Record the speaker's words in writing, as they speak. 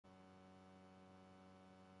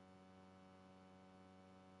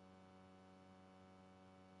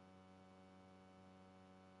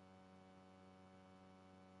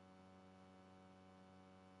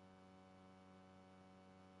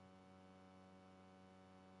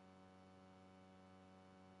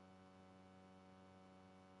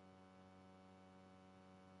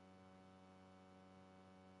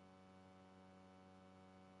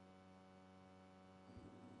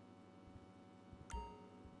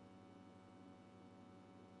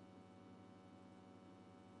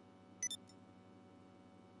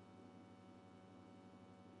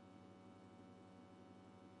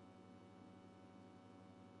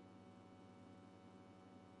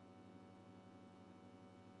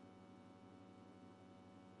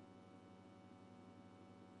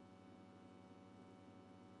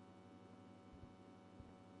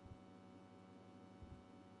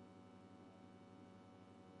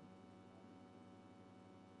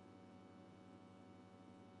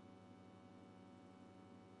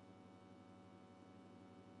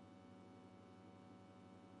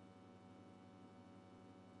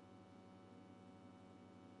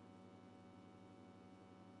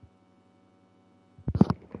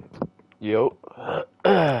Yo.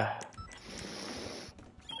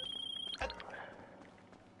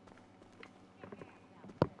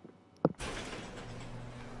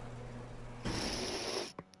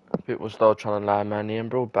 People still trying to lie my name,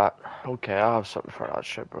 bro, but okay, I have something for that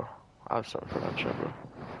shit, bro. I have something for that shit, bro.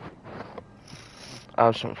 I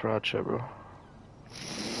have something for that shit, bro.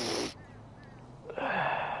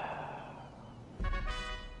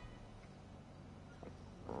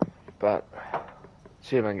 But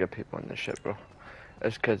see if I can get people in this shit, bro.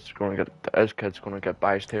 This kid's gonna get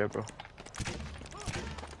biased here, bro.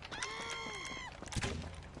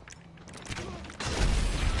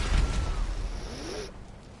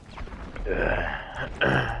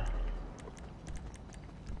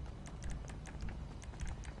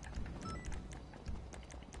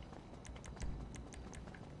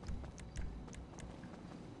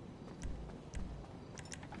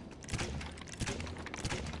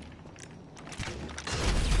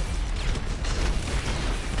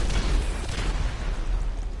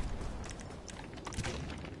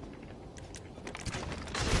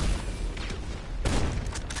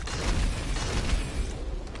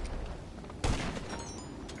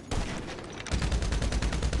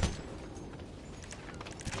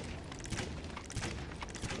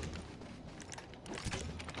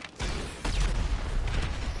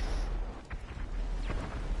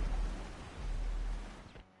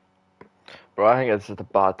 Bro, I think it's just a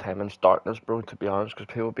bad time in starting this, bro, to be honest,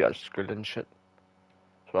 because people be at school and shit.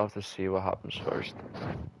 So I'll have to see what happens first.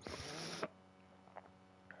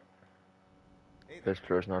 Best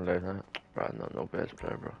player's not allowed, huh? Right, no best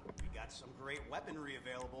player, bro. We got some great weaponry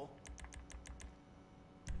available.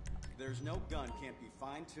 There's no gun can't be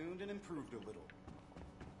fine-tuned and improved a little.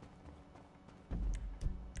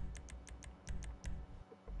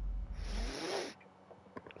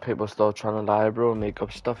 People still trying to lie, bro, and make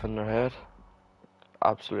up stuff in their head.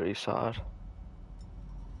 Absolutely sad.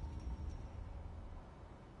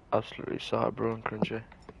 Absolutely sad, bro, and cringy.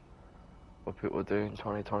 What people do in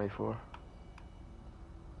 2024.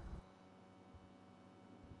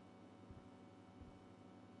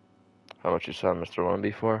 How much you selling Mr.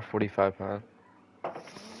 Wannabe for? £45.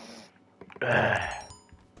 I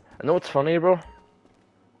know what's funny, bro. Know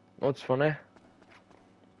what's funny?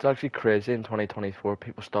 It's actually crazy in 2024.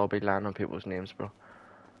 People still be lying on people's names, bro.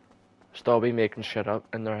 Still be making shit up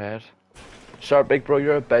in their head. Sorry, big bro,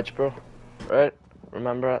 you're a bitch, bro. Right?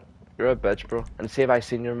 Remember it? You're a bitch, bro. And see if I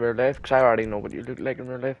seen you in real life, because I already know what you look like in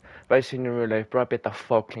real life. If I seen you in real life, bro, I beat the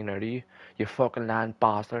fuck clean out of you. You fucking lying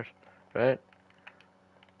bastard. Right?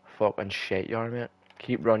 Fucking shit you are, mate.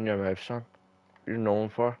 Keep running your mouth, son. You're known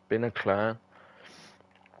for being a clown.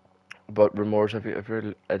 But remorse, if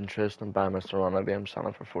you're interested in buying Mr. Wannabe, I'm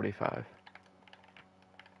selling for 45.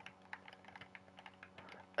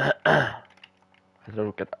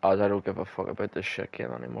 I don't give a fuck about this shit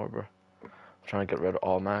game anymore, bro. I'm trying to get rid of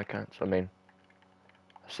all my accounts. I mean,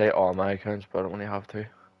 I say all my accounts, but I only have two.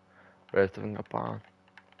 The rest of them got banned.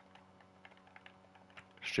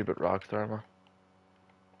 Stupid Rockstar, man.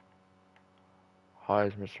 How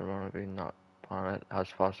is Mr. Wannabe not banned? It has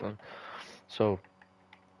fostering. So,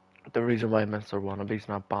 the reason why Mr. Wannabe's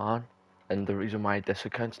not banned, and the reason why this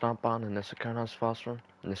account's not banned, and this account has fostering,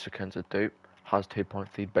 and this account's a dupe, has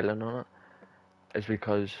 2.3 billion on it, is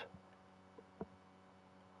because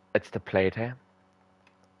it's the playtime.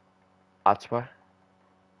 That's why.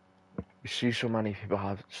 You see so many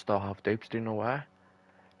people still have dupes, do you know why?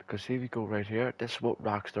 Because see if you go right here, this is what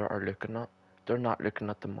Rockstar are looking at. They're not looking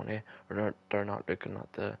at the money, or they're not looking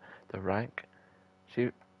at the rank.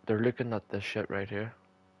 See, they're looking at this shit right here.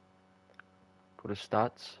 Go to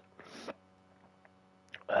stats.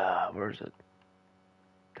 Where is it?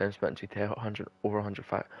 Time spent in GTA 100 over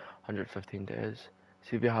 115 days.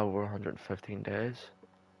 See if you have over 115 days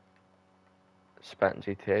spent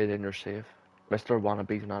in GTA, then you're safe. Mr.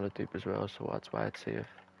 Wannabe's not a dupe as well, so that's why it's safe.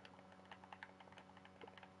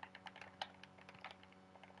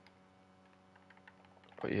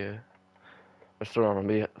 But yeah, Mr.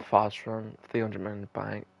 Wannabe fast run, 300 million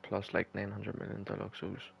bank plus like 900 million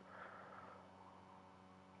deluxes.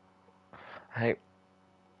 Hey,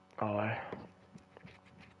 oh,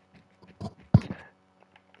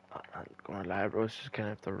 I'm gonna lie, bro. This is kind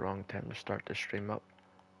of the wrong time to start this stream up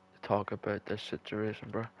to talk about this situation,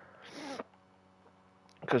 bro.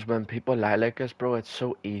 Because when people lie like this, bro, it's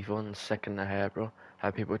so evil and sick in the head, bro.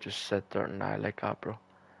 How people just sit there and lie like that, bro.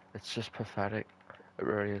 It's just pathetic. It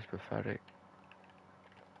really is pathetic.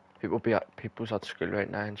 People's at school right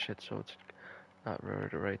now and shit, so it's not really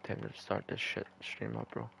the right time to start this shit stream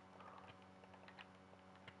up, bro.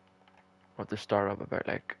 I'll have to start up about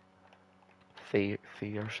like fee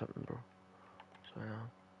or something, bro. So yeah.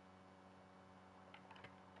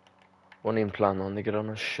 Wasn't even planning on to get on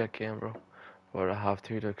a shit game, bro. But I have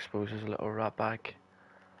to expose his little rat back.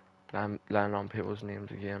 Lying on people's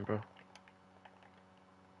names again, bro.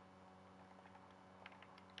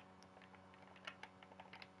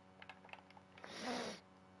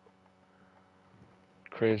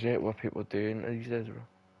 Crazy what people do these days, bro.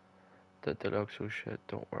 The deluxe shit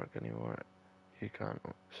don't work anymore. You can't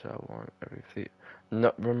sell one every fleet.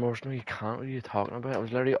 No, remorse, no, you can't. What are you talking about? I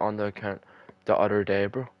was literally on the account the other day,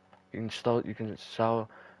 bro. You can sell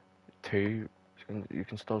two. You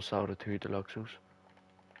can still sell the two deluxes.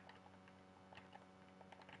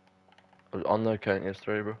 I was on the account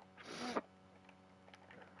yesterday, bro.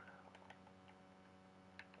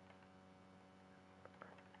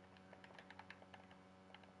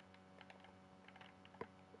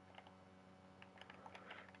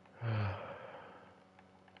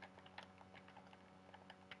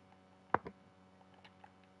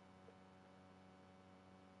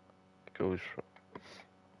 It goes from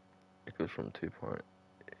it goes from 2.8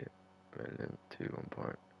 million to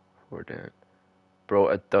 1.4 down. Bro,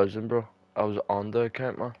 it doesn't, bro. I was on the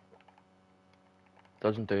account, man.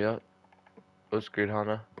 Doesn't do that. What's good,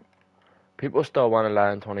 Hannah? People still want to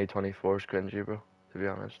lie in 2024 is cringy, bro. To be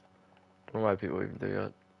honest, don't know why people even do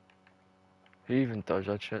that. Who even does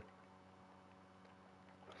that shit?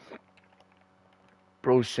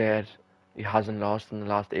 Bro said he hasn't lost in the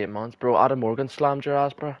last 8 months. Bro, Adam Morgan slammed your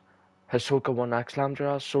ass, bro. Hisoka 1X slammed your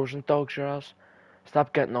ass. Sourcing dogs your ass.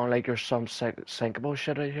 Stop getting on like you're some sinkable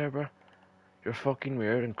shit out here, bro. You're fucking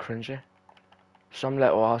weird and cringy. Some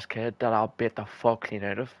little ass kid that I'll beat the fuck clean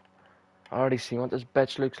out of. I already seen what this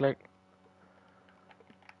bitch looks like.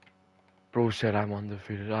 Bro said I'm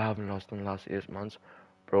undefeated. I haven't lost in the last 8 months.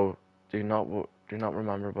 Bro, do not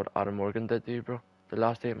remember what Adam Morgan did to you, bro? The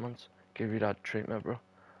last 8 months? Give you that treatment, bro.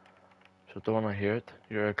 So don't wanna hear it.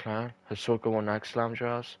 You're a clown. Hisoka 1X slammed your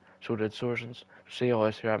ass. So did Sorsons. See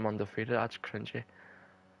always here I'm undefeated. That's cringy.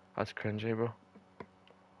 That's cringy, bro.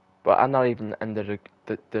 But I'm not even into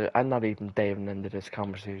I'm not even diving into this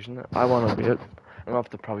conversation. I wanna wait. I'm gonna have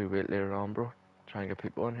to probably wait later on, bro. Try and get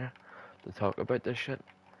people in here to talk about this shit.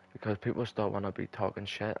 Because people still wanna be talking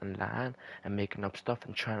shit and lying and making up stuff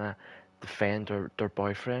and trying to defend their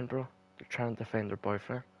boyfriend, bro. They're trying to defend their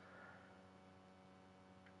boyfriend.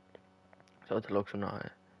 So it looks now.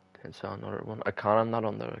 Then sell another one. I'm not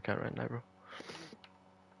on their account right now, bro.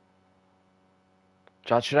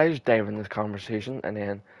 Chad, should I just dive in this conversation and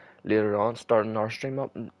then later on start another stream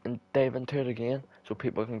up and dive into it again so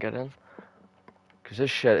people can get in? Because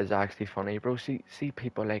this shit is actually funny, bro. See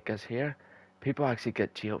people like us here. People actually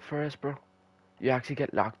get jailed for this, bro. You actually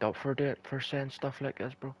get locked up for saying stuff like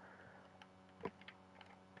this, bro.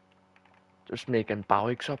 Just making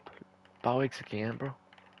bowigs up. Bowigs again, bro.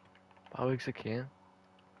 Bowigs again.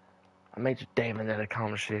 I might just dive into the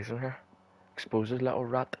conversation here. Expose this little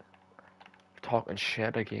rat. Talking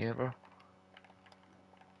shit again, bro.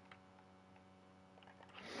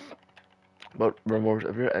 But remorse,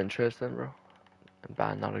 if you're interested, bro, in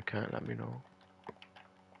buying that account, let me know. I'm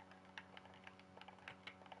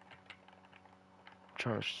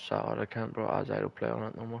trying to sell that account, bro, as I don't play on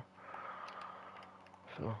it no more.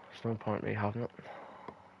 So, there's no point in me having it.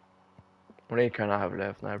 Only account I have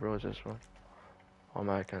left now, bro, is this one. All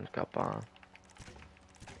my accounts got banned.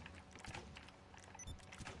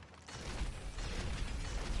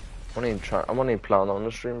 I'm only planning on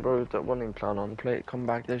the stream, bro. I wasn't even planning on play. Come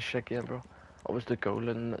back this shit again, bro. What was the goal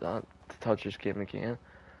in that to touch this game again?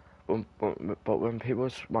 But when people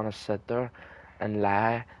want to sit there and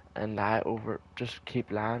lie over, just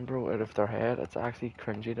keep lying, bro, out of their head, it's actually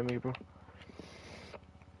cringy to me, bro.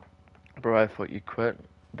 Bro, I thought you quit.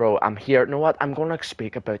 Bro, I'm here. You know what? I'm gonna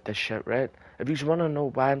speak about this shit, right? If you wanna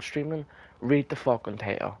know why I'm streaming, read the fucking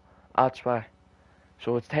title. That's why.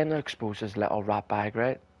 So it's time to expose this little rat bag,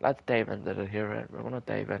 right? Let's dive into it here, right? We're gonna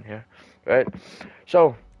dive in here, right?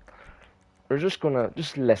 So we're just gonna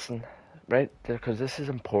listen, right? Because this is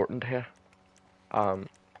important here.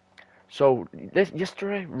 So this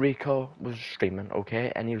yesterday, Recoil was streaming,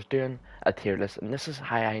 okay, and he was doing a tier list, and this is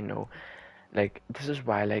how I know. Like, this is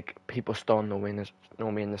why, like, people still know me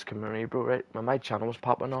in this community, bro, right? When my channel was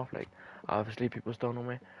popping off, like, obviously people still know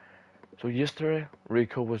me. So yesterday,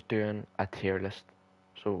 Rico was doing a tier list.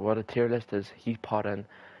 So what a tier list is, he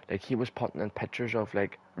was putting in pictures of,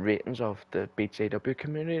 like, ratings of the Beats AW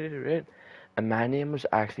community, right? And my name was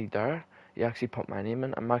actually there. He actually put my name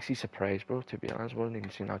in. I'm actually surprised, bro, to be honest. I wasn't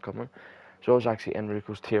even seeing that coming. So I was actually in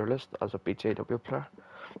Rico's tier list as a Beats AW player,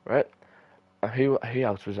 right? Who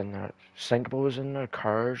else was in there? Sinkable was in there,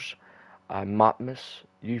 Cars, Matmus,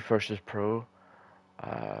 U versus Pro,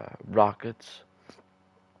 Rockets.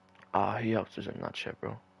 Who else was in that shit,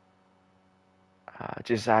 bro?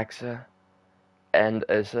 Jizaxa, and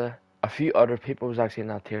Izza. A few other people was actually in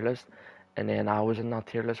that tier list, and then I was in that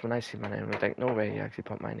tier list. When I see my name, I was like, no way, you actually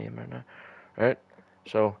put my name in there, right?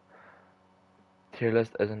 So tier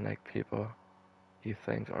list isn't like people you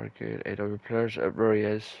think are good AW players. It really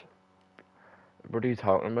is. What are you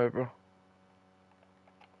talking about, bro?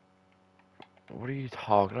 What are you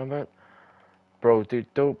talking about, bro?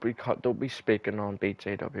 Dude, don't be speaking on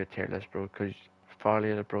BJW tier list, bro. Cause far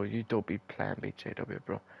later, bro, you don't be playing BJW,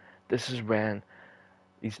 bro. This is when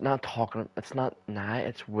he's not talking. It's not now.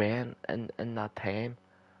 It's when in that time.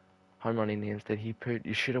 How many names did he put?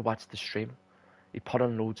 You should have watched the stream. He put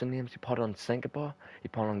on loads of names. He put on Singapore. He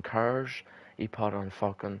put on Cars. He put on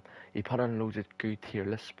fucking. He put on loads of good tier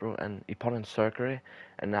lists, bro. And he put on Circury.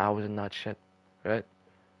 And I was in that shit, right?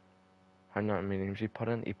 How many names he put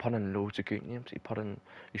in? He put in loads of good names. He put in.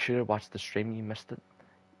 You should have watched the stream. You missed it.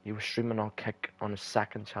 He was streaming on Kick on his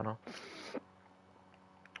second channel.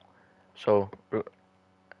 So,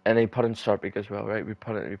 and he put in Serpic as well, right? We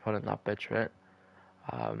put in that bitch, right?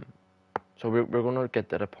 So we're gonna get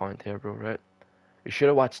to the point here, bro, right? You should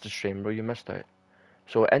have watched the stream, bro. You missed out.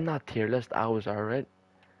 So in that tier list, I was alright.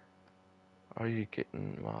 Are you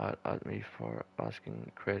getting mad at me for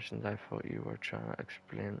asking questions I thought you were trying to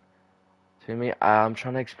explain to me? I'm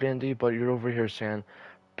trying to explain to you, but you're over here saying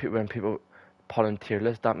when people put in tier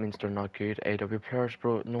list, that means they're not good AW players,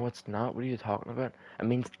 bro. No, it's not. What are you talking about? It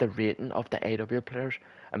means the rating of the AW players.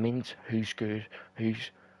 It means who's good,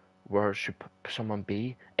 where should someone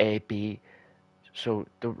be, A, B. So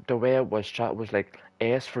the way it was chat was like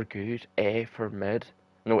S for good, A for mid,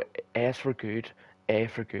 no, S for good, A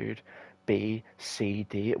for good, B, C,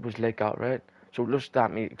 D. It was like that, right? So just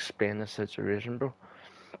let me explain the situation, bro.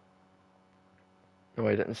 No,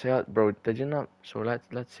 I didn't say that, bro. Did you not? So let's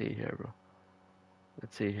see here, bro.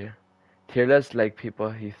 Let's see here. Tier list like people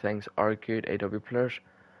he thinks are good AW players.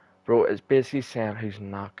 Bro, it's basically saying who's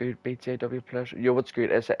not good BJW players. Yo, what's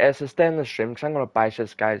good? It's a stay in the stream because I'm going to bash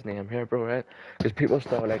this guy's name here, bro, right? Because people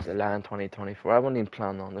still like the land 2024. I wasn't even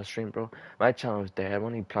planning on the stream, bro. My channel was dead. I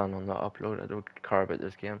wasn't even planning on the upload. I don't care about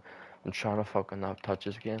this game. I'm trying to fucking not touch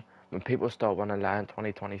this game. When people start wanting to lie in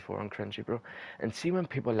 2024, I'm cringy, bro. And see when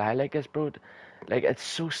people lie like this, bro, like it's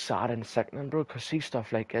so sad and sickening, bro, because see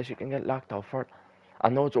stuff like this, you can get locked up for it. I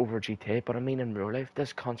know it's over GTA, but I mean in real life,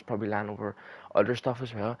 this cunt's probably lying over other stuff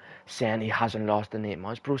as well, saying he hasn't lost in 8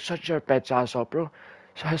 months. Bro, shut your bitch ass up, bro.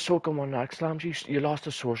 So Hisoka won that slams you. You lost to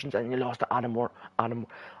Sourcens and you lost to Adam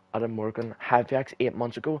Morgan Havex 8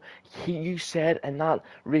 months ago. You said in that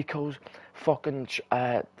Rico's fucking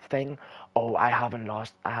thing, oh I haven't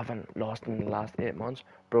lost in the last 8 months.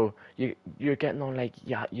 Bro, you're getting on like,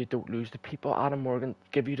 yeah, you don't lose to people. Adam Morgan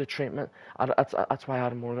give you the treatment. That's why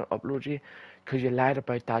Adam Morgan uploads you, because you lied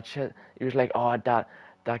about that shit. He was like, oh, that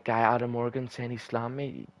guy Adam Morgan saying he slammed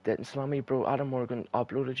me. He didn't slam me, bro. Adam Morgan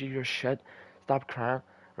uploaded you your shit. Stop crying,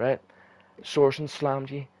 right? Sourcing slammed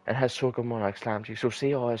you, and Hisoka Monarch slammed you. So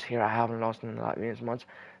see all this here, I haven't lost in the last 8 months.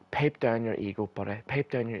 Pipe down your ego, buddy.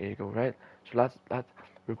 Pipe down your ego, right? So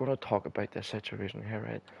we're gonna talk about this situation here,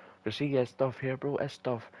 right? But see, it's stuff here, bro. It's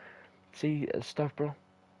stuff. See, it's stuff, bro.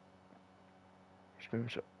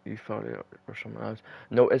 You violated or someone else.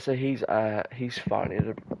 No, it's a he's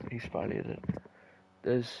violated. He's violated.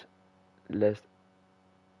 This list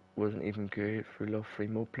wasn't even good full of free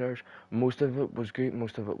mode players. Most of it was good,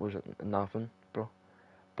 most of it was nothing, bro.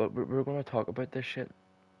 But we're gonna talk about this shit.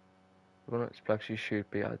 We're gonna Splexy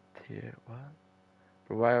should be out here. What?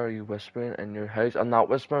 Bro, why are you whispering in your house? I'm not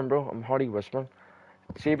whispering, bro. I'm hardly whispering.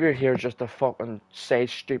 See if you're here just to fucking say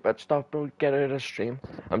stupid stuff, bro. Get out of the stream.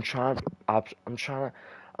 I'm trying. I'm trying to.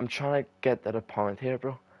 I'm trying to get to the point here,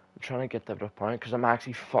 bro. I'm trying to get to the point because I'm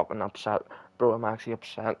actually fucking upset, bro. I'm actually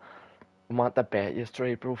upset. I'm at the bed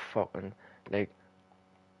yesterday, bro. Fucking like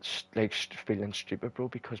feeling stupid, bro,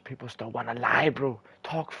 because people still want to lie, bro.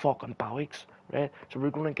 Talk fucking bollocks, right? So we're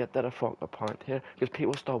gonna get to the fucking point here, because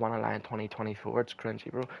people still want to lie in 2024. It's cringy,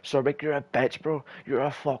 bro. Sorbic, you're a bitch, bro. You're a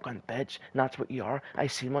fucking bitch, and that's what you are. I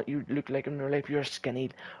seen what you look like in real life. You're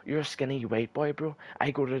a skinny white boy, bro. I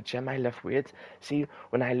go to the gym, I lift weights. See,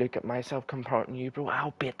 when I look at myself comparing to you, bro,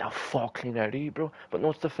 I'll beat the fuck clean out of you, bro. But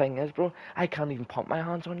what's the thing is, bro, I can't even put my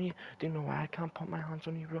hands on you. Do you know why I can't put my hands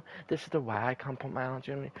on you, bro? This is the why I can't put my hands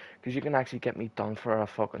on you. Because you can actually get me done for a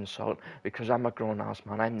fucking assault. Because I'm a grown ass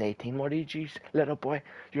man. I'm 18. What are you, geez, little boy?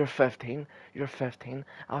 You're 15. You're 15.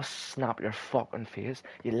 I'll snap your fucking face.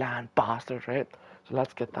 You lying bastard, right? So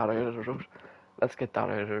let's get that out of the road. Let's get that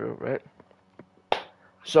out of the road, right?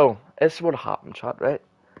 So, this is what happened, chat, right?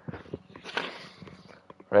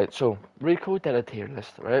 Right, so Rico did a tier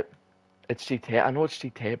list, right? It's GTA. I know it's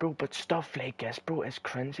GTA, bro, but stuff like this, bro, is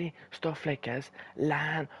cringy. Stuff like this,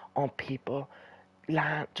 lying on people,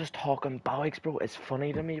 lying, just talking bollocks, bro. It's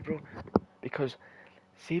funny to me, bro, because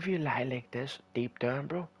see if you lie like this deep down,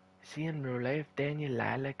 bro. See in real life, then you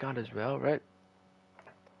lie like that as well, right?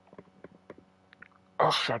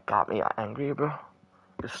 Oh shit, got me angry, bro.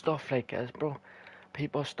 The stuff like this, bro.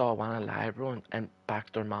 People start wanna lie, bro, and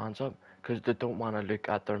back their mans up because they don't wanna look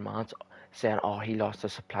at their mans saying, "Oh, he lost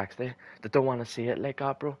his complexity." They don't wanna see it like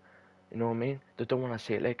that, bro. You know what I mean? They don't wanna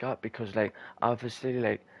see it like that because, like, obviously,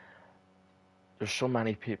 like, there's so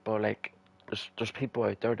many people, like, there's people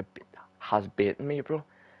out there that has beaten me, bro.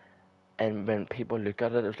 And when people look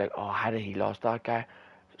at it, it's like, "Oh, how did he lost that guy?"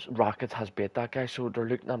 Rockets has beat that guy, so they're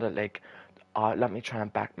looking at it like, let me try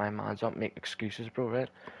and back my mans up, make excuses, bro, right?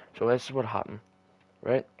 So this is what happened,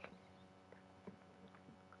 right?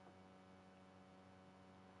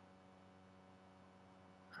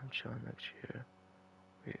 I'm sure next year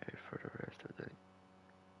we out for the rest of the.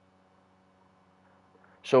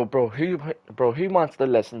 So, bro, who wants to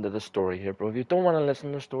listen to the story here, bro? If you don't want to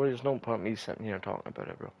listen to the story, there's no point me sitting here talking about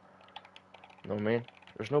it, bro. You know what I mean?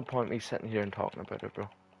 There's no point me sitting here and talking about it, bro.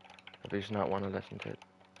 If you not want to listen to it.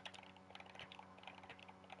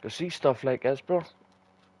 Cause see stuff like this, bro.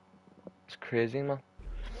 It's crazy, man.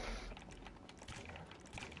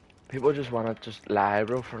 People just wanna just lie,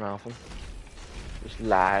 bro, for nothing. Just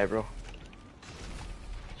lie, bro.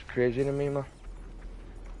 It's crazy to me, man.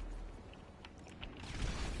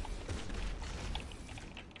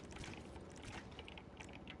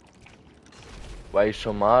 Why you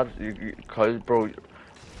so mad? Cause, bro,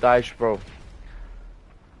 Dash, bro.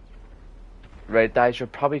 Right, Dash, you're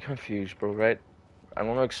probably confused, bro, right? I'm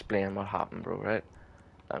gonna explain what happened, bro, right?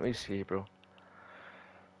 Let me see, bro.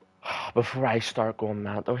 Before I start going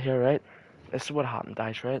mental here, right? This is what happened,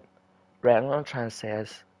 Dash, right? Right, what I'm trying to say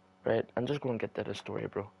is, right? I'm just gonna get to the story,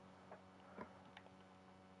 bro.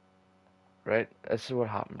 Right? This is what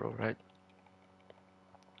happened, bro, right?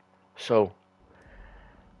 So,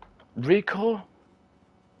 Recoil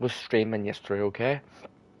was streaming yesterday, okay?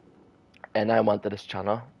 And I went to this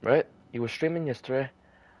channel, right? He was streaming yesterday,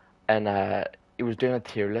 and he was doing a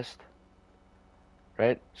tier list,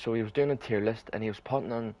 right? So he was doing a tier list, and he was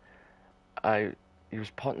putting on, he was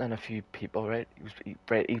putting in a few people, right? He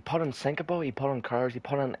put on Sinkable, he put on Cars, he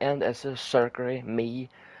put on NSS, Circury, me,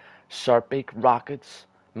 Serpic, Rockets,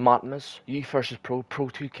 Matmus, U versus Pro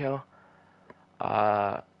 2Kill,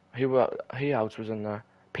 who else was in there?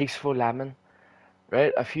 Peaceful Lemon,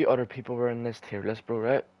 right? A few other people were in this tier list, bro,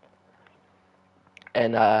 right?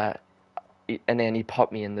 And and then he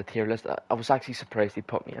put me in the tier list. I was actually surprised he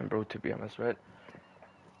put me in, bro, to be honest, right?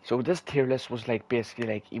 So this tier list was like basically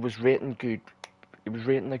like he was rating good, he was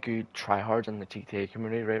rating the good tryhards in the GTA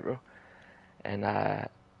community, right, bro? And let's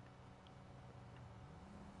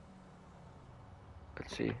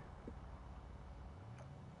see.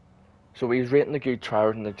 So he was rating the good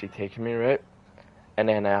tryhards in the GTA community, right? And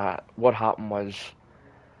then what happened was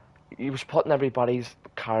he was putting everybody's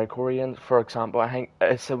category in. For example, I think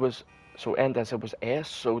it was so and this it was S.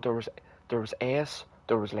 So there was S.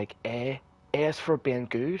 There was like A. S for being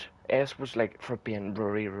good. S was like for being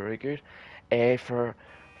really really good. A for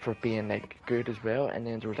being like good as well. And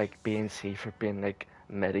then there was like B and C for being like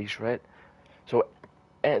middies, right? So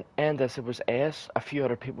and this it was S. A few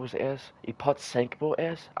other people was S. He put Sinkable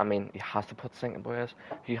S. I mean, he has to put Sinkable S.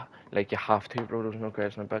 You have to, bro. There's no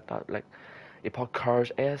question about that. Like. He put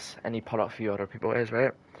Cars S and he put a few other people S,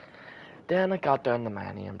 right? Then I got down to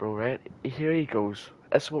my name, bro, right? Here he goes.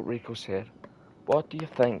 This is what Rico said. What do you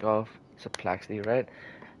think of Perplexity, right?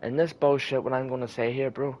 And this bullshit, what I'm gonna say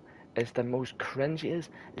here, bro, is the most cringiest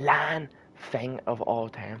line thing of all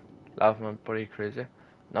time. Laughing, I'm pretty crazy.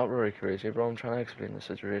 Not really crazy, bro. I'm trying to explain the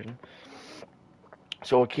situation.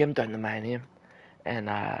 So I came down to my name, and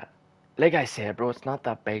like I said, bro, it's not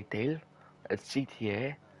that big deal. It's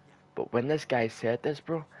GTA. But when this guy said this,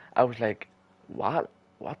 bro, I was like, what?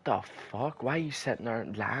 What the fuck? Why are you sitting there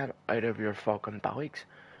lying out of your fucking bollocks?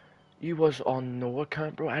 You was on no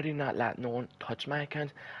account, bro. I do not let no one touch my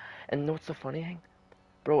account. And what's the funny thing?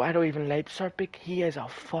 Bro, I don't even like Serpic. He is a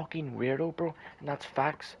fucking weirdo, bro. And that's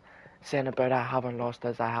facts. Saying about I haven't lost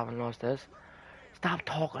this, I haven't lost this. Stop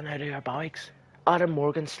talking out of your bollocks. Adam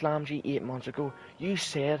Morgan slammed you 8 months ago. You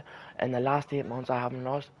said in the last 8 months I haven't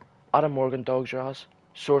lost. Adam Morgan dogs your ass.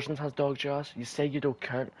 Sourcens has dogged your ass. You say you don't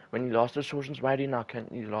count when you lost the Sourcens. Why do you not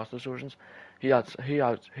count when you lost the Sourcens? Who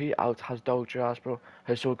else has dogged your ass, bro?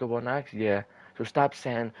 Hisoka 1X? Yeah. So stop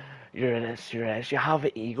saying you're this, you're this. You have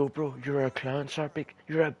an ego, bro. You're a clown, Serpic.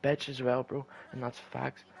 You're a bitch as well, bro. And that's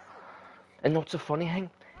facts. And what's the funny thing?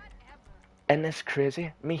 And it's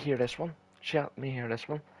crazy. Me hear this one. Shit, me hear this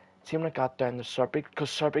one. See when I got down to Serbic, because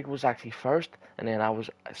Serbic was actually first, and then I was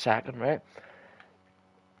second, right?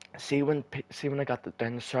 See when I got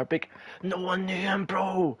down to Serbic, no one knew him,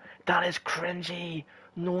 bro. That is cringy.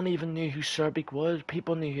 No one even knew who Serbic was.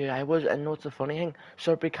 People knew who I was, and what's the funny thing?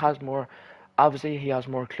 Serbic has more, obviously he has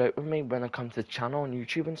more clout with me when it comes to channel and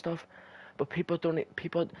YouTube and stuff. But people didn't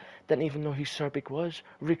even know who Serbic was.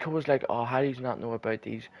 Rico was like, oh, how do you not know about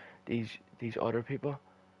these other people?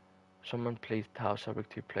 Someone please tell Serbic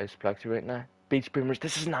to play Splexy right now. Beach Boomers,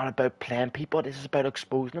 this is not about playing people, this is about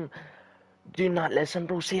exposing them. Do not listen,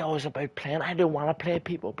 bro. See, I was about playing. I don't want to play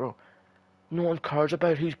people, bro. No one cares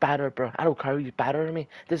about who's better, bro. I don't care who's better than me.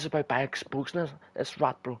 This is about by exposing this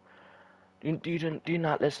rat, bro. Do you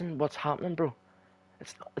not listen what's happening, bro?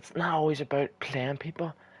 It's not always about playing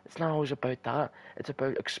people. It's not always about that. It's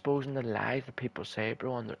about exposing the lies that people say,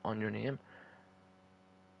 bro, on your name.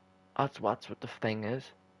 That's what the thing is.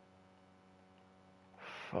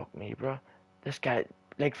 Fuck me, bro. This guy,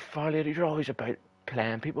 like, Farley, you're always about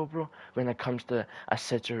playing people, bro. When it comes to a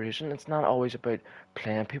situation, it's not always about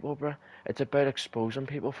playing people, bro. It's about exposing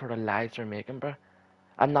people for the lies they're making, bro.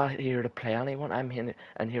 I'm not here to play anyone. I'm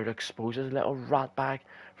here to expose this little rat bag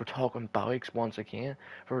for talking bollocks once again,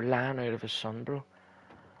 for lying out of his son, bro.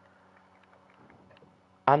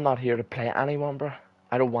 I'm not here to play anyone, bro.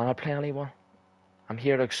 I don't want to play anyone. I'm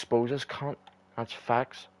here to expose this cunt. That's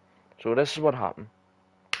facts. So this is what happened,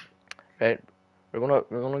 right? We're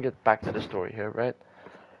gonna get back to the story here, right?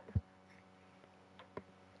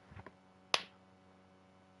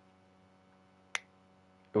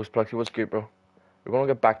 It was Plexi, what's good, bro? We're gonna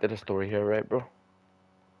get back to the story here, right, bro?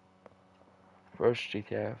 First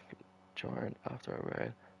GTF joined after a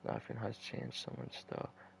raid. Nothing has changed. Someone's still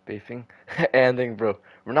beefing. Ending, bro.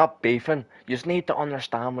 We're not beefing. You just need to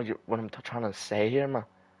understand what I'm trying to say here, man.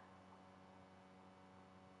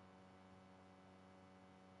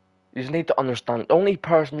 You just need to understand. The only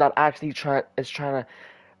person that actually is trying to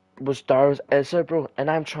was there was Izza, bro, and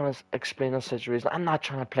I'm trying to explain the situation. I'm not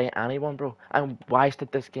trying to play anyone, bro. I'm wise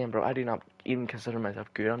at this game, bro. I do not even consider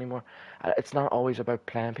myself good anymore. It's not always about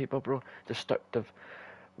playing people, bro.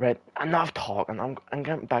 Right, enough talking. I'm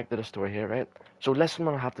getting back to the story here, right? So listen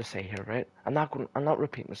what I have to say here, right? I'm not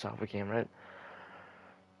repeating myself again, right?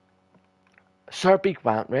 Serbic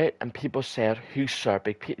went, right, and people said, who's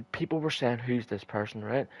Serbic? People were saying, who's this person,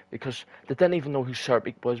 right? Because they didn't even know who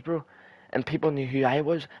Serbic was, bro. And people knew who I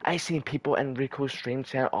was. I seen people in Rico's stream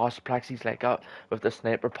saying, oh, Splaxy's like that with the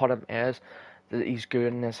sniper, put him as, that he's good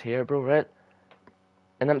in this here, bro, right?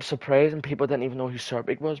 And I'm surprised and people didn't even know who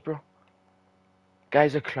Serbic was, bro.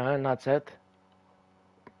 Guy's a clown, that's it.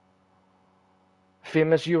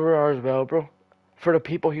 Famous you were as well, bro. For the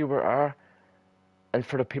people who were and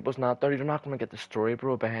for the people's not there, you're not gonna get the story,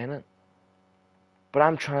 bro, behind it. But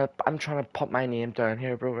I'm trying to put my name down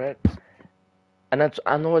here, bro, right? And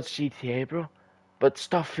I know it's GTA, bro, but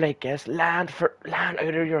stuff like this, land out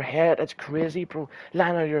of your head, it's crazy, bro.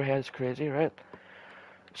 Land out of your head is crazy, right?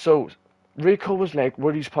 So Rico was like,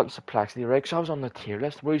 where he's putting Suplexity, right? So I was on the tier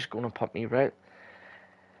list, where he's gonna put me, right?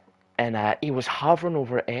 And he was hovering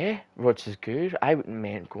over A, which is good. I wouldn't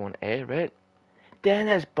mind going A, right? Then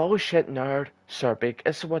this bullshit nerd, Serbic,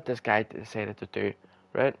 this is what this guy decided to do,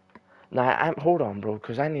 right? Now, hold on, bro,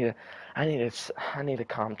 because I need to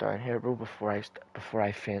calm down here, bro, before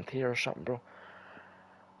I faint here or something, bro.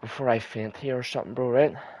 Before I faint here or something, bro,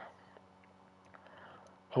 right?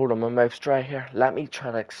 Hold on, my mouth's dry here. Let me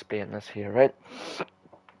try to explain this here, right?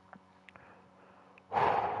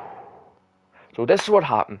 So this is what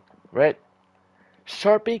happened, right?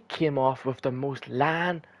 Serbic came off with the most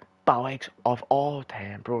land bollocks of all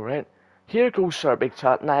time, bro, right? Here goes Serbic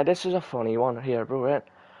chat. Now, this is a funny one here, bro, right?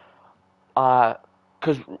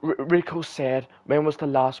 Because Rico said, when was the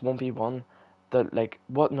last 1v1 that, like,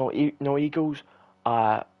 what, no egos,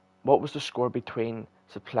 what was the score between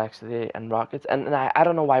Suplexity and Rockets? And I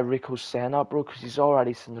don't know why Rico's saying that, bro, because he's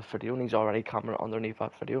already seen the video and he's already commented underneath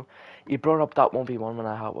that video. He brought up that 1v1 when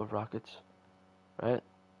I had with Rockets, right?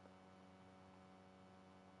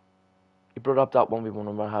 He brought up that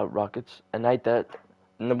 1v1 where I had Rockets, and I did.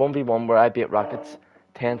 In the 1v1 where I beat Rockets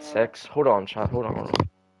 10-6. Hold on, chat, hold on.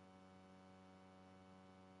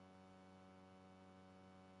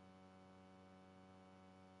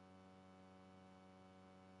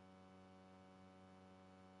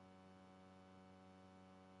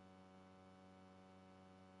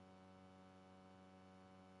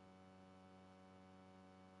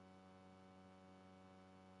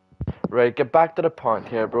 Right, get back to the point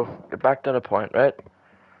here, bro. Get back to the point, right?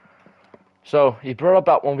 So, he brought up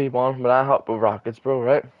that 1v1 when I helped with Rockets, bro,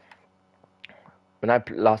 right? when I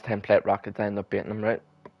last time played Rockets, I ended up beating him, right?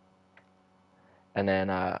 And then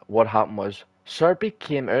what happened was Serbic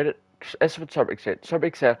came out. This is what Serbic said.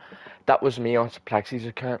 Serbic said that was me on Plexi's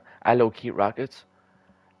account. I low key Rockets.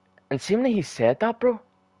 And seeing he said that, bro,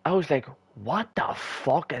 I was like, what the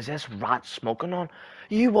fuck is this rat smoking on?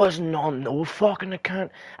 You wasn't on no fucking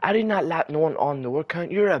account. I did not let no one on no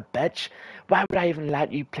account. You're a bitch. Why would I even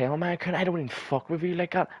let you play on my account? I don't even fuck with you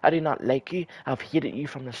like that. I did not like you. I've hated you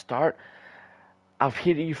from the start. I've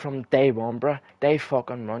hated you from day one, bro. Day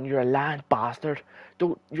fucking one. You're a lying bastard.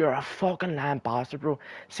 Dude, you're a fucking lying bastard, bro.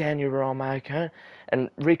 Saying you were on my account. And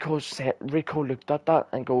Rico looked at that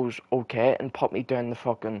and goes, okay, and put me down the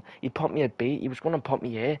fucking. He put me at B. He was gonna put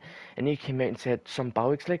me A, and he came out and said some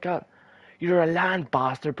bollocks like that. You're a lying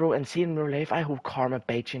bastard, bro. And see in real life, I hope karma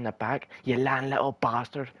bites you in the back. You lying little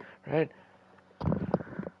bastard, right?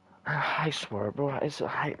 I swear, bro. This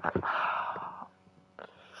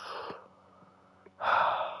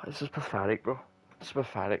is pathetic, bro. This is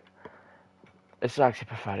pathetic. This is actually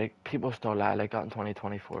pathetic. People still lie like that in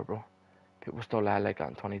 2024, bro. People still lie like that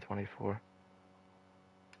in 2024.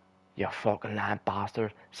 You fucking lying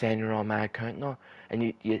bastard, saying you're on my account now.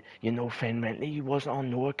 And you know fundamentally you wasn't on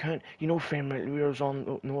no account. You know fundamentally you was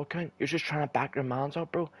on no account. You're just trying to back your mans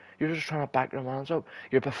up, bro. You're just trying to back your mans up.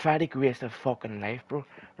 You're a pathetic waste of fucking life, bro.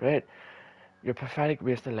 Right? You're a pathetic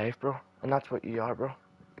waste of life, bro. And that's what you are, bro.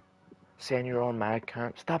 Saying you're on my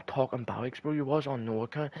account. Stop talking bollocks, bro. You was on no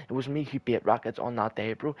account. It was me who beat Rockets on that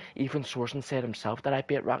day, bro. Even Sourcing said himself that I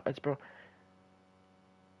beat Rockets, bro.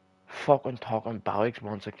 Fucking talking bollocks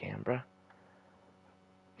once again, bro.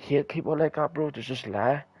 Hate people like that, bro. Just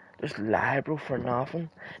lie. Just lie, bro, for nothing.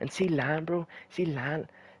 And see, lying, bro. See,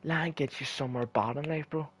 lying gets you somewhere bad in life,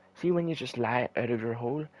 bro. See, when you just lie out of your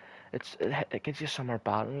hole, it gets you somewhere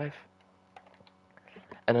bad in life.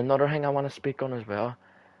 And another thing I want to speak on as well.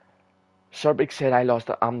 Serbic said I lost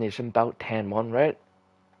the ammunition belt 10-1, right?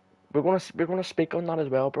 We're gonna speak on that as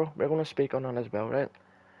well, bro. We're gonna speak on that as well, right?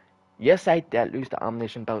 Yes, I did lose the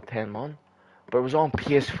ammunition belt 10-1, but it was on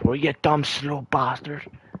PS4. You dumb slow bastard.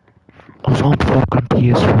 I was on fucking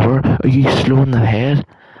PS4. Are you slow in the head?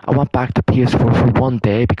 I went back to PS4 for one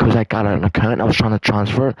day because I got an account. I was trying to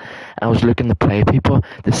transfer it, and I was looking to play people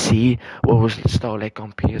to see what was still like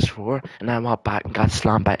on PS4, and I went back and got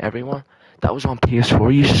slammed by everyone. That was on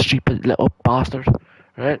PS4, you stupid little bastard.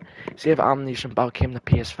 Right? See if Ammunition Belt came to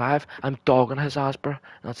PS5, I'm dogging his ass, bro.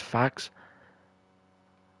 That's facts.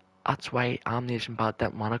 That's why Ammunition Belt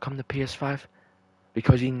didn't want to come to PS5.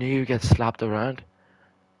 Because he knew he'd get slapped around.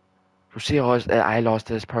 So see how I lost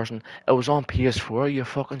to this person. It was on PS4, you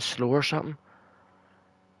fucking slow or something.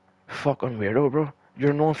 Fucking weirdo, bro.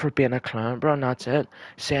 You're known for being a clown, bro, and that's it.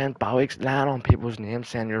 Saying bollocks, lying on people's names,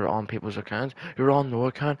 saying you're on people's accounts. You're on no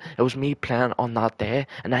account. It was me playing on that day,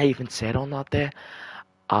 and I even said on that day,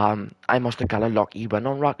 I must have got a lucky win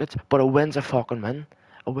on Rockets, but a win's a fucking win.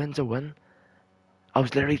 A win's a win. I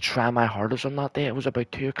was literally trying my hardest on that day. It was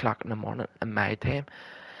about 2 o'clock in the morning in my time,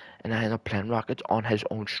 and I ended up playing Rockets on his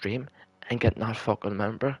own stream and getting that fucking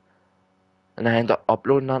win, bro. And I ended up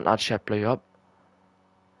uploading that, and that shit blew up.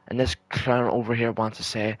 And this clown over here wants to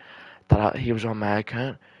say that he was on my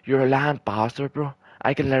account. You're a lying bastard, bro.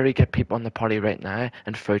 I can literally get people on the party right now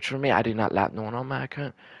and vouch for me. I do not let no one on my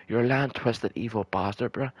account. You're a lying, twisted, evil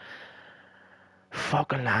bastard, bro.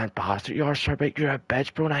 Fucking lying bastard. You're so big. You're a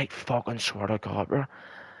bitch, bro. And I fucking swear to God, bro.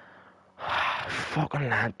 Fucking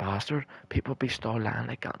lying bastard. People be still lying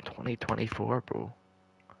like that in 2024, bro.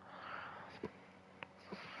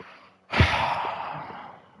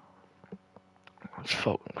 It's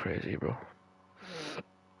fucking crazy, bro.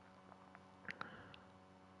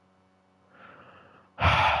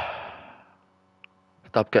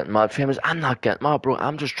 Stop getting mad, famous. I'm not getting mad, bro.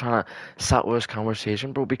 I'm just trying to settle this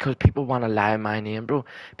conversation, bro, because people want to lie my name, bro.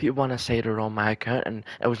 People want to say they're on my account, and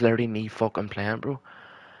it was literally me fucking playing, bro.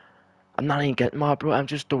 I'm not even getting mad, bro. I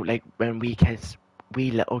just don't like when we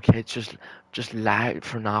little kids just lie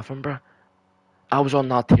for nothing, bro. I was on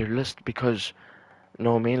that tier list because, you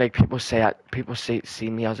know what I mean? Like, people see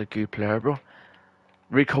me as a good player, bro.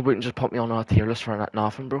 Recoil wouldn't just put me on a tier list for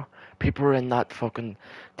nothing, bro. People are in that fucking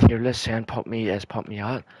tier list saying put me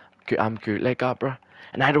out. I'm good like that, bro.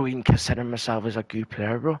 And I don't even consider myself as a good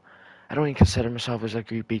player, bro. I don't even consider myself as a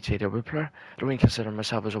good BJW player. I don't even consider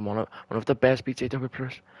myself as one of the best BJW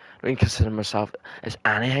players. I don't even consider myself as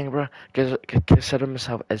anything, bro. Consider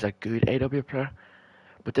myself as a good AW player.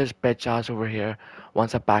 But this bitch ass over here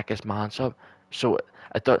wants to back his mans up. So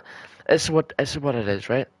I thought this is what it is,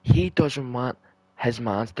 right? He doesn't want his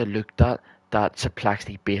mans to look that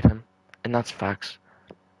Saplexi beat him. And that's facts.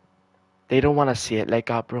 They don't want to see it like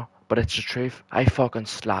that, bro. But it's the truth. I fucking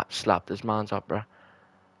slapped his mans up, bro.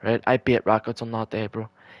 right? I beat Rockets on that day, bro.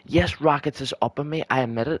 Yes, Rockets is up on me. I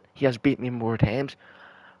admit it. He has beat me more times.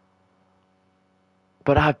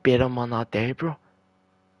 But I beat him on that day, bro.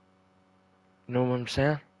 You know what I'm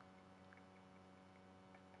saying?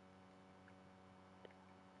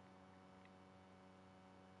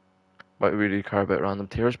 But we really care about random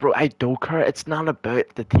tiers, bro. I do care. It's not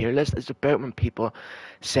about the tier list. It's about when people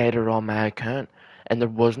say they're on my account. And there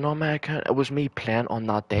wasn't on my account. It was me playing on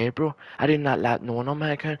that day, bro. I did not let no one on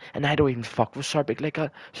my account. And I don't even fuck with Serbic like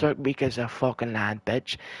that. Serbic is a fucking land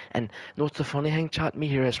bitch. And you know what's the funny thing, chat? Me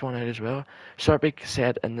hear this one out as well. Serbic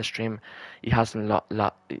said in the stream he hasn't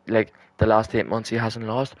like the last 8 months he hasn't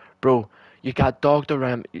lost. Bro, you got dogged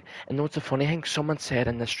around. And know what's the funny thing? Someone said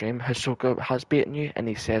in the stream, Hisoka has beaten you, and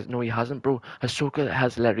he says, no, he hasn't, bro. Hisoka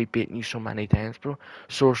has literally beaten you so many times, bro.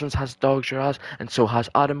 Sorsons has dogged your ass, and so has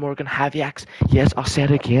Adam Morgan Haviax. Yes, I'll say it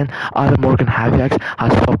again. Adam Morgan Haviax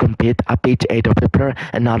has fucking beat a beach AW player,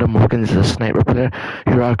 and Adam Morgan is a sniper player.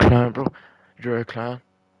 You're a clown, bro. You're a clown.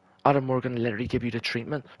 Adam Morgan literally give you the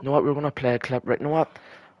treatment. You know what? We're gonna play a clip, right? You know what?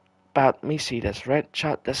 But me see this, right?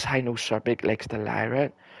 Chat, this I know Serbic likes to lie,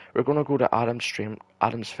 right? We're gonna go to Adam's stream,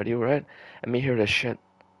 Adam's video, right? And me hear this shit.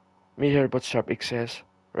 Me hear what Serbic says,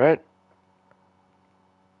 right?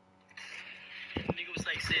 Nigga was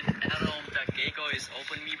like saying, Adam, that gay guy is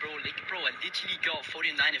open me, bro. Like, bro, I literally got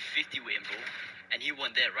 49 and 50 with him, bro. And he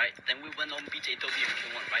won there, right? Then we went on BJW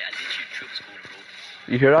and won, right? I literally triple scored, bro.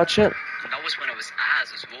 You hear that shit? And that was when I was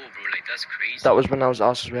ass as well, bro. Like, that's crazy. That was when I was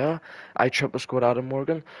asked as well. I triple scored Adam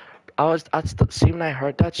Morgan. See, when I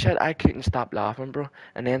heard that shit, I couldn't stop laughing, bro.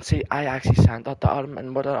 And then see, I actually sent that to Adam,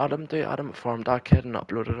 and what did Adam do? Adam formed that kid and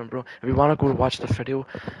uploaded him, bro. If you wanna go watch the video,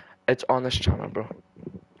 it's on this channel, bro.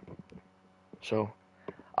 So,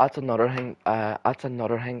 that's another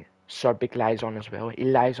thing. Serbic lies on as well. He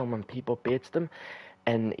lies on when people baits them,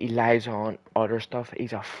 and he lies on other stuff.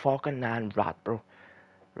 He's a fucking rat, bro.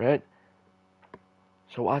 Right?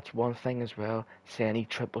 So that's one thing as well. Saying he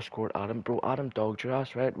triple scored Adam, bro. Adam dogged your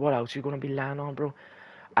ass, right? What else are you gonna be lying on, bro?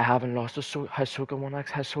 I haven't lost to Hisoka 1x.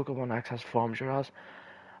 Hisoka 1x has formed your ass.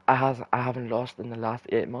 I haven't lost in the last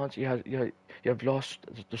 8 months. You've lost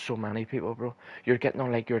to so many people, bro. You're getting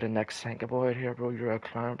on like you're the next Sinkable out here, bro. You're a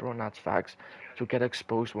clown, bro, and that's facts. So get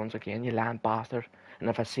exposed once again, you lying bastard. And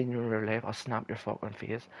if I seen you in real life, I'll snap your fucking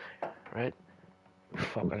face, right? You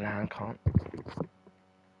fucking lying cunt.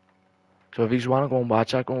 So if you wanna go and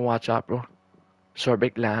watch that, go and watch that, bro.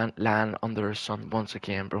 Serbic land under the sun once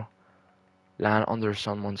again, bro. Land under the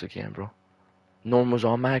sun once again, bro. No one was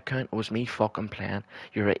on my account, it was me fucking playing.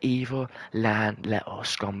 You're an evil, land, little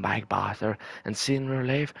scumbag bastard. And seeing real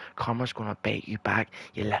life, karma's gonna bait you back,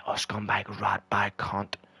 you little scumbag rat bag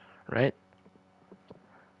cunt. Right?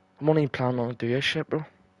 I'm only planning on doing this shit, bro.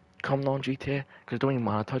 Coming on GTA, because I don't even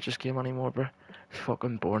want to touch this game anymore, bro. It's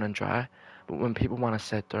fucking boring and dry. But when people want to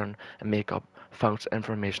sit there and make up false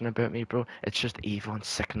information about me, bro, it's just evil and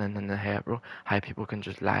sickening in the head, bro. How people can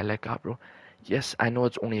just lie like that, bro. Yes, I know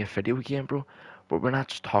it's only a video game, bro, but we're not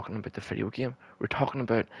just talking about the video game. We're talking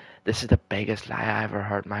about this is the biggest lie I ever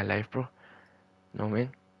heard in my life, bro. You know what I mean?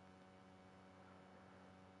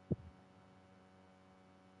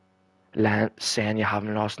 Saying you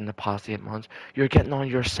haven't lost in the past 8 months. You're getting on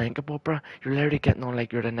your sinkable, bro. You're literally getting on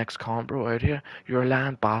like you're the next con, bro, out here. You're a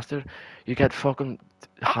lying bastard. You get fucking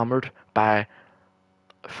hammered by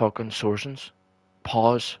fucking sources.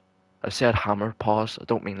 Pause. I said hammer, pause. I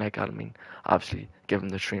don't mean like that. I mean, obviously, give him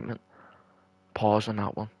the treatment. Pause on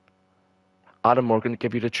that one. Adam Morgan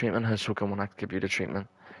give you the treatment, Hisoka will not give you the treatment.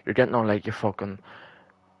 You're getting on like you fucking...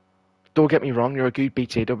 Don't get me wrong, you're a good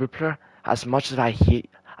BJW player. As much as I hate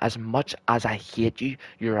you,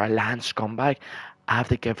 you're a land scumbag. I have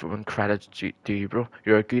to give everyone credit to you, bro.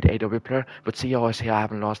 You're a good AW player, but see, I was here, I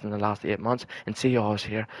haven't lost in the last 8 months, and see, I was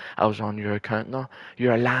here, I was on your account now.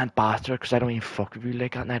 You're a land bastard, because I don't even fuck with you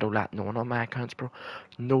like that, and I don't let no one on my accounts, bro.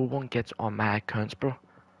 No one gets on my accounts, bro.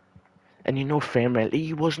 And you know Frame Rate,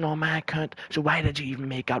 he wasn't on my account, so why did you even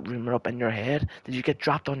make that rumour up in your head? Did you get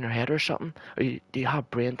dropped on your head or something? Or do you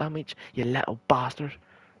have brain damage, you little bastard?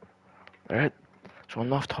 Alright? So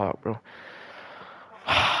enough talk, bro.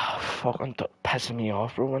 Fucking pissing me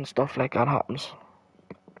off, bro, when stuff like that happens.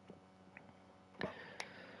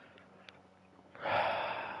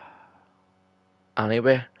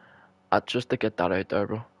 Anyway, just to get that out there,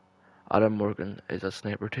 bro. Adam Morgan is a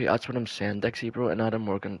sniper too. That's what I'm saying, Dixie, bro. And Adam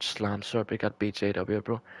Morgan slammed Serbic at BJW,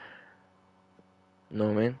 bro. Know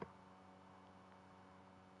what I mean?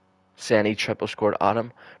 Saying he triple scored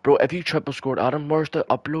Adam. Bro, if you triple scored Adam, where's the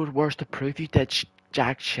upload? Where's the proof? You did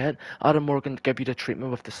jack shit. Adam Morgan give you the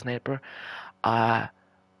treatment with the sniper.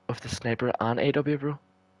 With the sniper and AW, bro.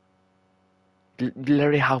 You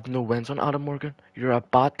literally have no wins on Adam Morgan. You're a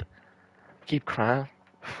bot. Keep crying.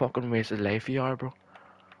 Fucking wasted life you are, bro.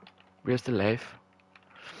 Wasted life.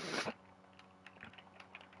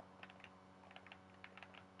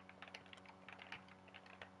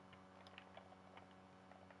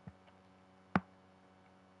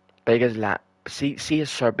 Biggest la. See his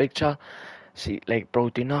sir, big child. See, like, bro,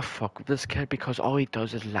 do not fuck with this kid because all he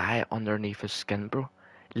does is lie underneath his skin, bro.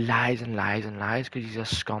 Lies and lies and lies because he's a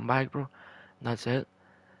scumbag, bro. And that's it.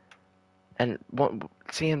 And what,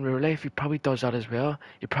 see, in real life, he probably does that as well.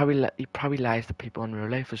 He probably lies to people in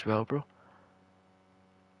real life as well, bro.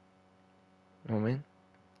 You know what I mean?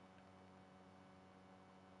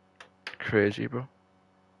 Crazy, bro.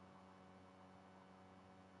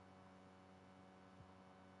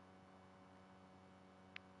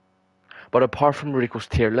 But apart from Rico's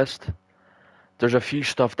tier list, there's a few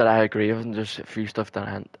stuff that I agree with, and there's a few stuff that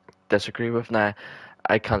I disagree with. Now,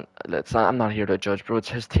 I can't. I'm not here to judge, bro. It's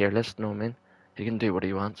his tier list. You know what I mean? He can do what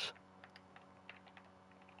he wants.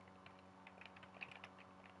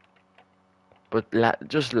 But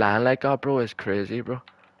just lying like that, bro, is crazy, bro.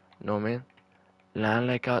 You know what I mean? Lying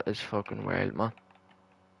like that is fucking wild, man.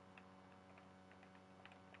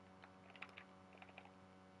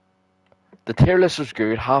 The tier list was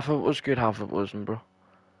good. Half of it was good, half of it wasn't, bro.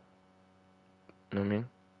 You know what I mean?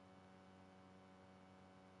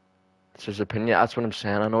 It's his opinion. That's what I'm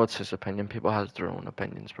saying. I know it's his opinion. People have their own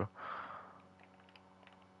opinions, bro.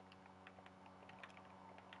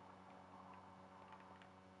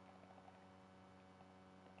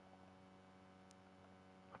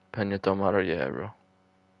 Opinion don't matter, yeah, bro.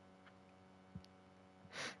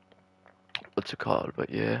 What's it called? But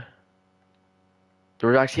yeah. There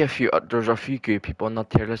were actually there's a few good people on that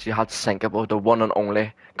tier list. You had to think about the one and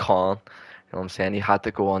only Khan. You know what I'm saying? You had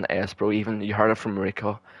to go on S, bro. Even you heard it from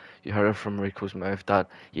Rico. You heard it from Rico's mouth that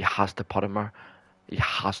he has to put him there. He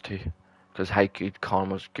has to. Because how good Khan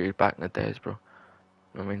was good back in the days, bro.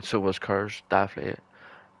 You know what I mean? So was Kurz. Definitely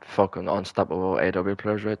fucking unstoppable AW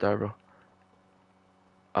players right there, bro.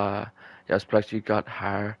 Uh, yes, plus you got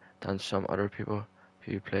higher than some other people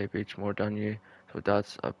who play beach more than you. So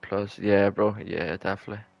that's a plus. Yeah, bro. Yeah,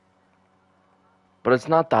 definitely. But it's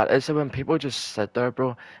not that. It's when people just sit there,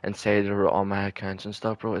 bro, and say they're on my accounts and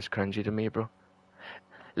stuff, bro. It's cringy to me, bro.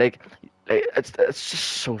 Like, it's just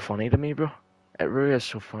so funny to me, bro. It really is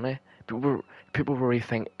so funny. People really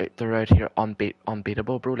think they're out here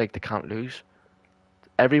unbeatable, bro. Like they can't lose.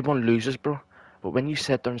 Everyone loses, bro. But when you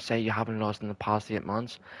sit there and say you haven't lost in the past 8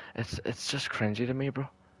 months, it's just cringy to me, bro.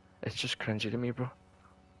 It's just cringy to me, bro.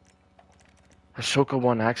 Ahsoka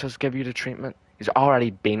 1X has give you the treatment. He's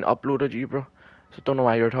already been uploaded, you, bro. So don't know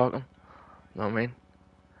why you're talking. Know what I mean?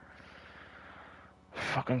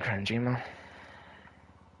 Fucking cringy, man.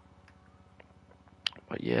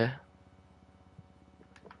 But yeah.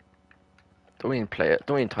 Don't even play it.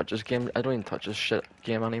 Don't even touch this game. I don't even touch this shit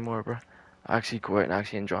game anymore, bro. I actually go out and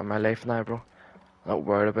actually enjoy my life now, bro. I'm not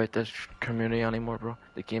worried about this community anymore, bro.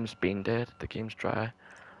 The game's been dead. The game's dry.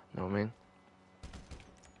 Know what I mean?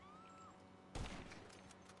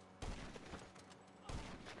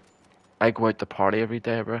 I go out to party every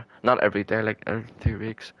day, bro. Not every day, like every 2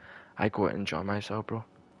 weeks. I go out and enjoy myself, bro.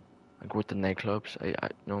 I go to nightclubs. I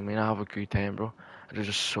know what I mean? I have a good time, bro. I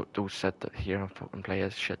just don't sit here and fucking play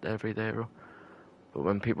this shit every day, bro. But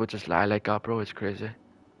when people just lie like that, bro, it's crazy. You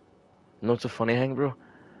know what's the funny thing, bro?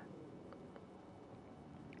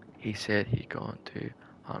 He said he gone to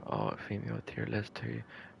an all-female tier list too.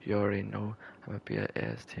 You already know I'm a be a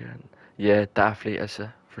S tier. And yeah, definitely is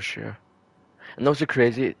a for sure. And that's the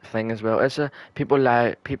crazy thing as well. It's a people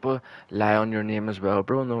lie on your name as well,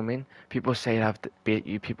 bro. Know what I mean? People say they have beat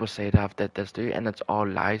you. People say they have did this too, and it's all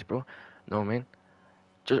lies, bro. Know what I mean?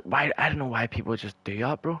 Just why I don't know why people just do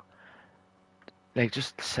that, bro. Like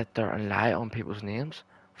just sit there and lie on people's names.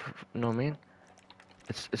 Know what I mean?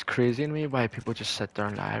 It's crazy to me why people just sit there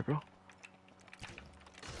and lie, bro.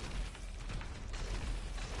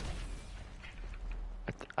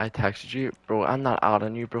 I texted you, bro. I'm not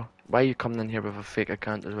adding you, bro. Why are you coming in here with a fake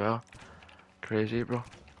account as well? Crazy, bro.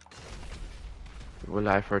 We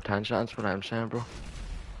lie for attention. That's what I'm saying, bro.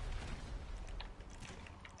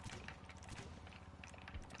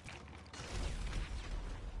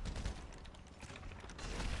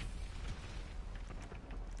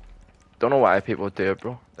 Don't know why people do it,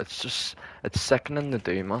 bro. It's sickening to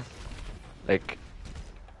do, man. Like,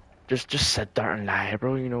 just sit there and lie,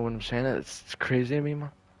 bro. You know what I'm saying? It's crazy to me,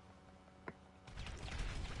 man.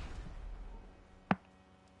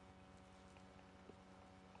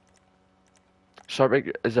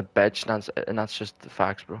 Sorry is a bitch, and that's just the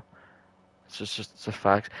facts, bro. It's a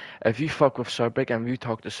fact. If you fuck with Surbik and you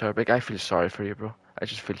talk to Surbik, I feel sorry for you, bro. I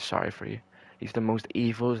just feel sorry for you. He's the most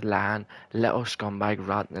evil, lying, little scumbag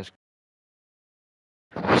rat in his...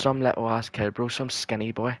 Some little ass kid, bro. Some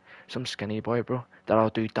skinny boy, bro. That I'll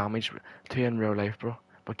do damage to in real life, bro.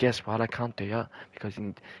 But guess what? I can't do that because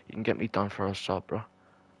you can get me done for a sub, bro.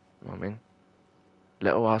 You know what I mean?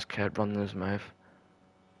 Little ass kid running his mouth.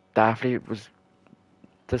 Definitely was...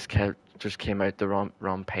 This kid just came out the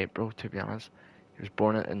wrong pipe, bro, to be honest. He was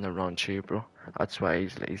born in the wrong tube, bro. That's why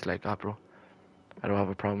he's like that, bro. I don't have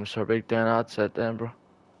a problem with Surbik doing that, said then, bro.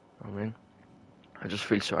 I mean, I just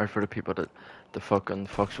feel sorry for the people that fucking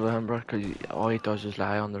fucks with him, bro. Cause all he does is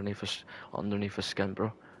lie underneath his skin,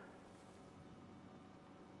 bro.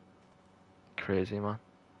 Crazy, man.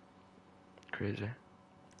 Crazy.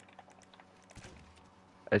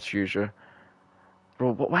 It's usual.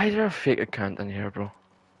 Bro, why is there a fake account in here, bro?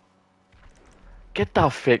 Get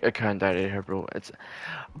that fake account out of here, bro.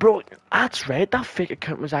 Bro, that's right. That fake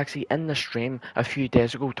account was actually in the stream a few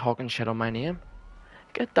days ago talking shit on my name.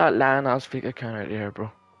 Get that lying ass fake account out of here,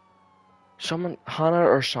 bro. Someone, Hannah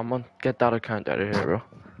or someone, get that account out of here, bro.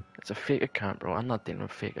 It's a fake account, bro. I'm not dealing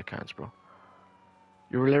with fake accounts, bro.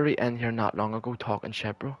 You were literally in here not long ago talking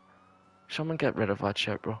shit, bro. Someone get rid of that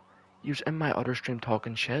shit, bro. You was in my other stream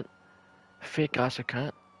talking shit. Fake ass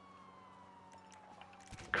account.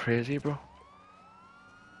 Crazy, bro.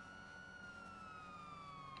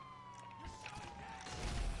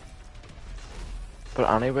 But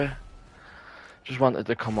anyway, just wanted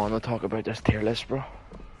to come on and talk about this tier list, bro.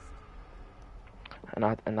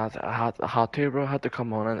 I had to, bro. I had to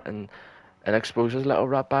come on and expose his little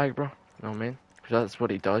rat bag, bro. You know what I mean? Because that's what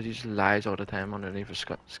he does. He just lies all the time underneath his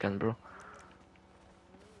skin, bro.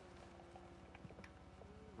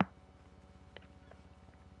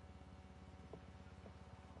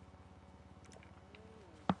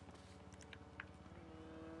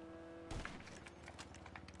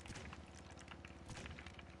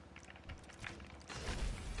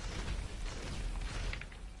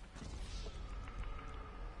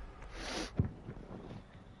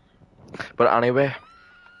 But anyway,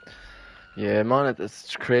 yeah, man,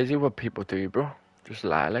 it's crazy what people do, bro. Just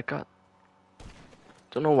lie like that.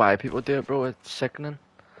 Don't know why people do it, bro. It's sickening.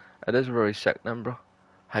 It is very sickening, bro.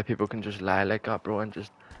 How people can just lie like that, bro, and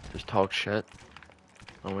just talk shit.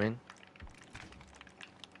 You know what I mean?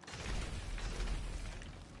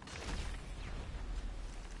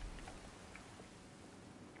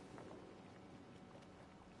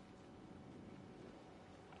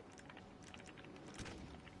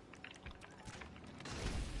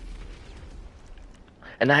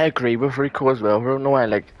 And I agree with Rico as well, bro. No, I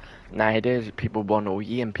like nowadays people want to know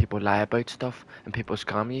you and people lie about stuff and people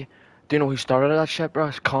scam you. Do you know who started that shit,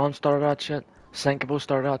 bro? Khan started that shit. Sinkable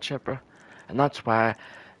started that shit, bro. And that's why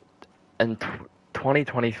in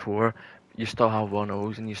 2024 you still have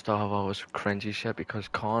 1-0s and you still have all this cringy shit because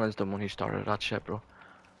Khan is the one who started that shit, bro.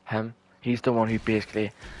 Him. He's the one who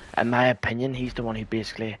basically, in my opinion, he's the one who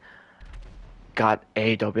basically got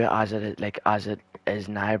AW as it is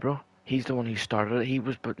now, bro. He's the one who started it. He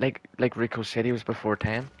was, but like Rico said, he was before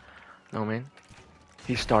time. You know what I mean?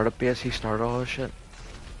 He started base. He started all this shit.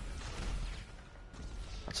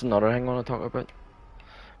 That's another thing I want to talk about.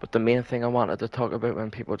 But the main thing I wanted to talk about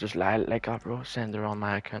when people just lie like that, bro, saying they're on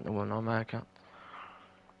my account and we're on my account.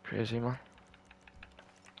 Crazy, man.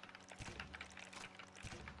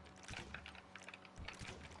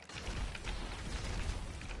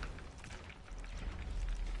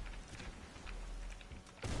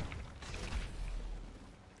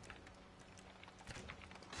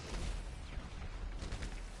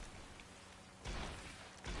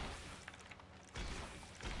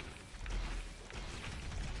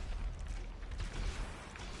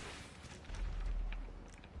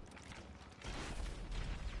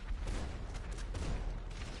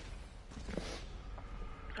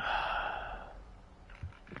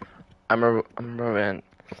 I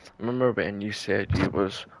remember when you said you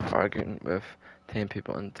was arguing with 10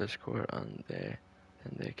 people on Discord and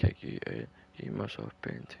they kick you out. You must have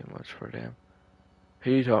been too much for them.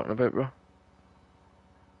 Who are you talking about, bro?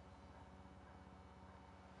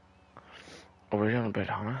 Oh, we're talking about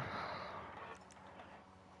Hannah.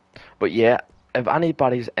 But yeah, if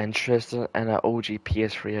anybody's interested in an OG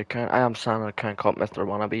PS3 account, I am selling an account called Mr.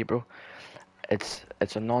 Wannabe, bro.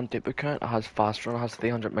 It's a non-dupe account. It has fast run. It has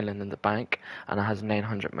 300 million in the bank, and it has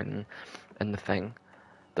 900 million in the thing.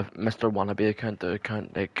 The Mr. Wannabe account, the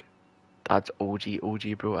account like that's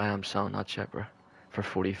OG, bro. I am selling that shit, bro, for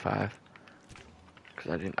 45.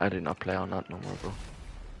 Cause I did not play on that no more, bro.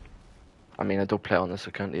 I mean, I don't play on this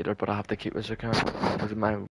account either, but I have to keep this account because my